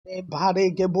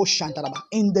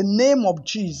In the name of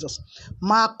Jesus.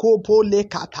 Makopo le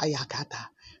katayakata.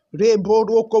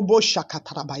 Reboroko bo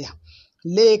shakatarabaya.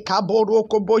 Le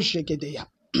kaboroko bo shegedeya.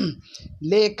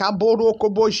 Le kaboroko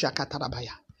bo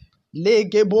shakatarabaya. Le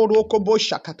geboroko bo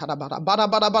shakatarabara. Bara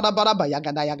bara bara bara bara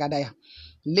yagadaya gadaya.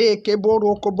 Le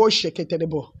keboroko bo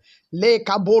sheketerebo. Le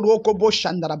kaboroko bo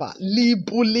shandaraba.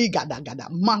 Libuli gada gada.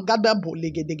 Magada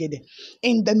boligedegede.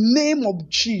 In the name of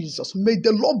Jesus, may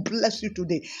the Lord bless you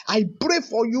today. I pray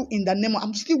for you in the name of,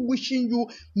 I'm still wishing you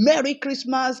Merry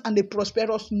Christmas and a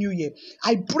prosperous New Year.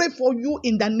 I pray for you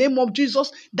in the name of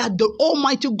Jesus that the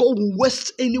Almighty God will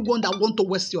waste anyone that want to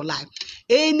waste your life.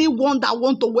 Anyone that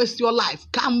want to waste your life.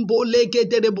 Kambo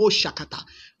legedebo shakata.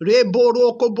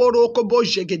 Reboroko boroko bo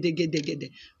jegedegedegede.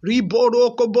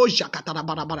 Riboroko bo shakata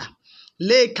barabara.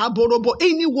 Le kaborobo,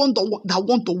 anyone that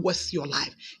want to waste your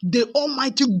life, the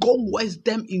Almighty God waste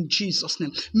them in Jesus'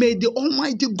 name. May the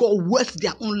Almighty God waste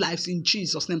their own lives in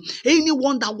Jesus' name.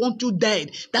 Anyone that want you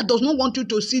dead, that does not want you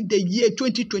to see the year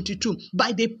 2022,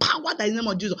 by the power that in the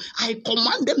name of Jesus, I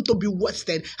command them to be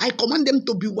wasted. I command them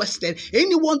to be wasted.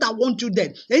 Anyone that want you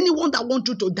dead, anyone that want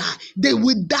you to die, they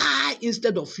will die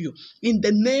instead of you. In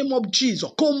the name of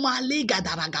Jesus.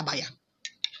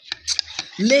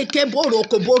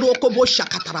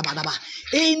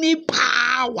 Any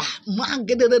power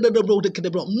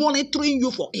monitoring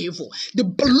you for evil, the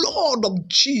blood of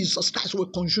Jesus Christ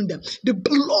will consume them. The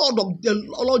blood of the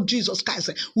Lord Jesus Christ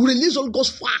will release Holy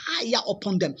Ghost fire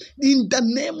upon them. In the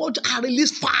name of Jesus, I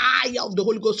release fire of the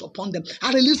Holy Ghost upon them.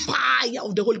 I release fire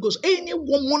of the Holy Ghost.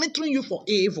 Anyone monitoring you for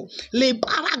evil, the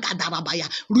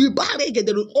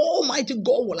Almighty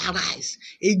God will arise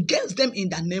against them in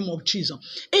the name of Jesus.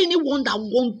 Anyone that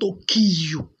want to kill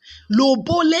you,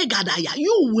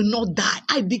 you will not die.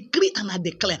 I decree and I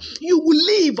declare, you will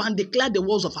live and declare the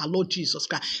words of our Lord Jesus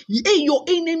Christ. Your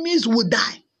enemies will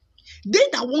die. They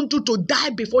that want you to die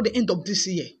before the end of this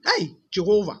year, hey,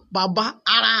 Jehovah, Baba,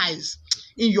 arise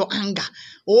in your anger.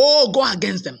 Oh, go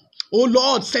against them. Oh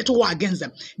Lord, settle war against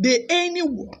them.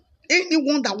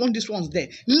 Anyone that want these ones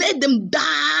dead, let them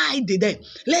die today.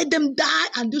 Let them die,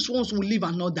 and these ones will live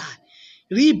and not die.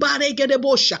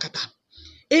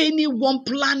 Anyone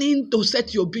planning to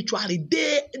set your obituary,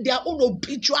 their own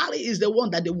obituary is the one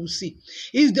that they will see.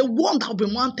 Is the one that will be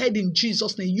mounted in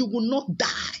Jesus' name. You will not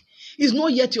die. It's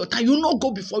not yet your time. You will not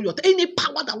go before your time. Any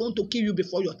power that want to kill you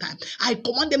before your time, I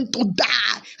command them to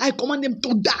die. I command them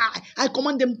to die. I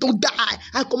command them to die.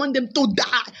 I command them to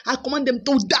die. I command them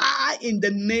to die in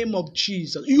the name of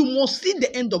Jesus. You must see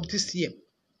the end of this year.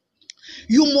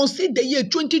 You must see the year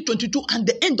 2022 and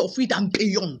the end of it and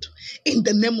beyond. In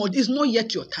the name of, it's not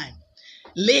yet your time.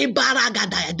 They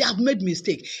have made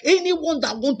mistake. Anyone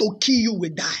that want to kill you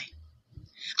will die.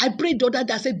 I prayed the other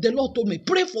day, I said, the Lord told me,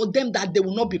 pray for them that they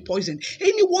will not be poisoned.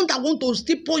 Anyone that want to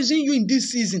still poison you in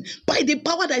this season, by the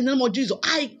power that in the name of Jesus,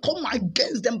 I come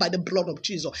against them by the blood of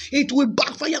Jesus. It will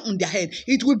backfire on their head.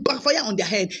 It will backfire on their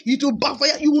head. It will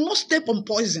backfire. You will not step on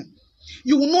poison.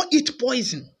 You will not eat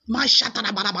poison.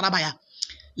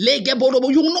 You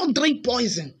will not drink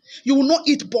poison. You will not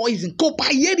eat poison.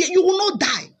 You will not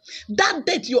die. That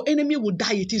death your enemy will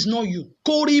die. It is not you.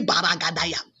 Kori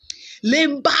baragadaya.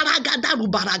 In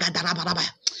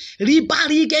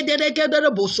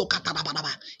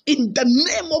the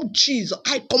name of Jesus,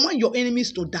 I command your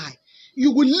enemies to die.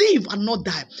 You will live and not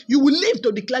die. You will live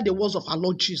to declare the words of our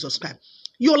Lord Jesus Christ.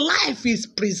 Your life is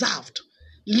preserved.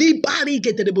 Your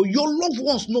loved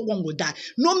ones, no one will die.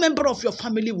 No member of your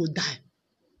family will die.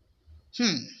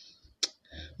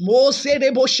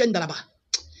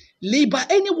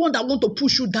 Anyone that want to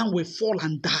push you down will fall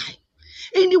and die.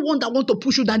 Anyone that want to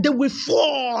push you down, they will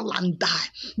fall and die.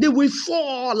 They will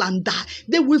fall and die.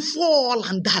 They will fall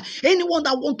and die. Anyone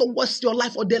that want to waste your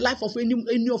life or the life of any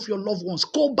of your loved ones,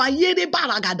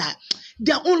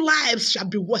 their own lives shall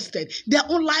be wasted. Their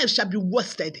own lives shall be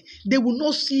wasted. They will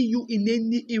not see you in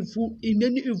any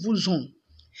evil zone.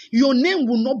 Your name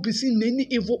will not be seen in any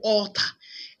evil altar.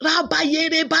 I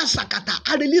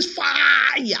release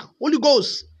fire. Holy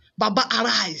Ghost, Baba,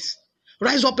 arise.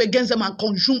 Rise up against them and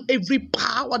consume every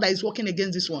power that is working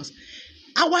against these ones.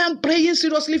 And why I'm praying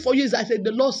seriously for you is I said,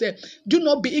 the Lord said, do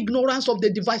not be ignorant of the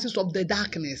devices of the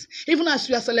darkness. Even as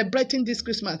you are celebrating this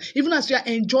Christmas, even as you are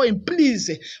enjoying,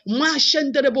 please, put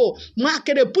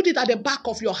it at the back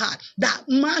of your heart that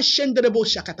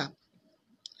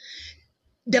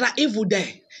there are evil there.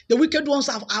 The wicked ones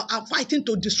are fighting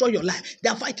to destroy your life. They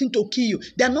are fighting to kill you.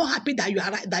 They are not happy that you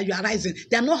are rising.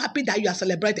 They are not happy that you are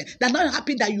celebrating. They are not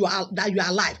happy that you are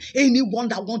alive. Anyone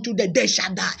that wants you there, they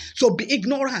shall die. So be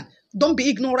ignorant. Don't be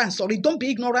ignorant, sorry. Don't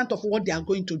be ignorant of what they are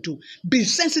going to do. Be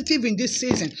sensitive in this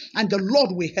season, and the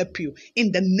Lord will help you.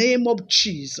 In the name of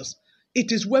Jesus.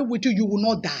 It is well with you. You will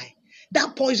not die.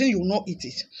 That poison, you will not eat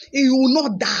it. You will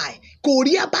not die.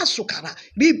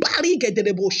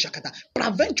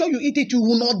 Peradventure you eat it, you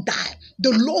will not die.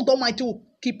 The Lord Almighty will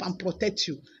keep and protect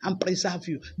you and preserve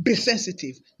you. Be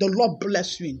sensitive. The Lord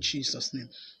bless you in Jesus' name.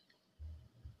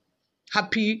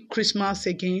 Happy Christmas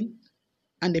again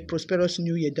and a prosperous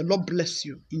New Year. The Lord bless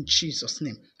you in Jesus'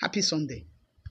 name. Happy Sunday.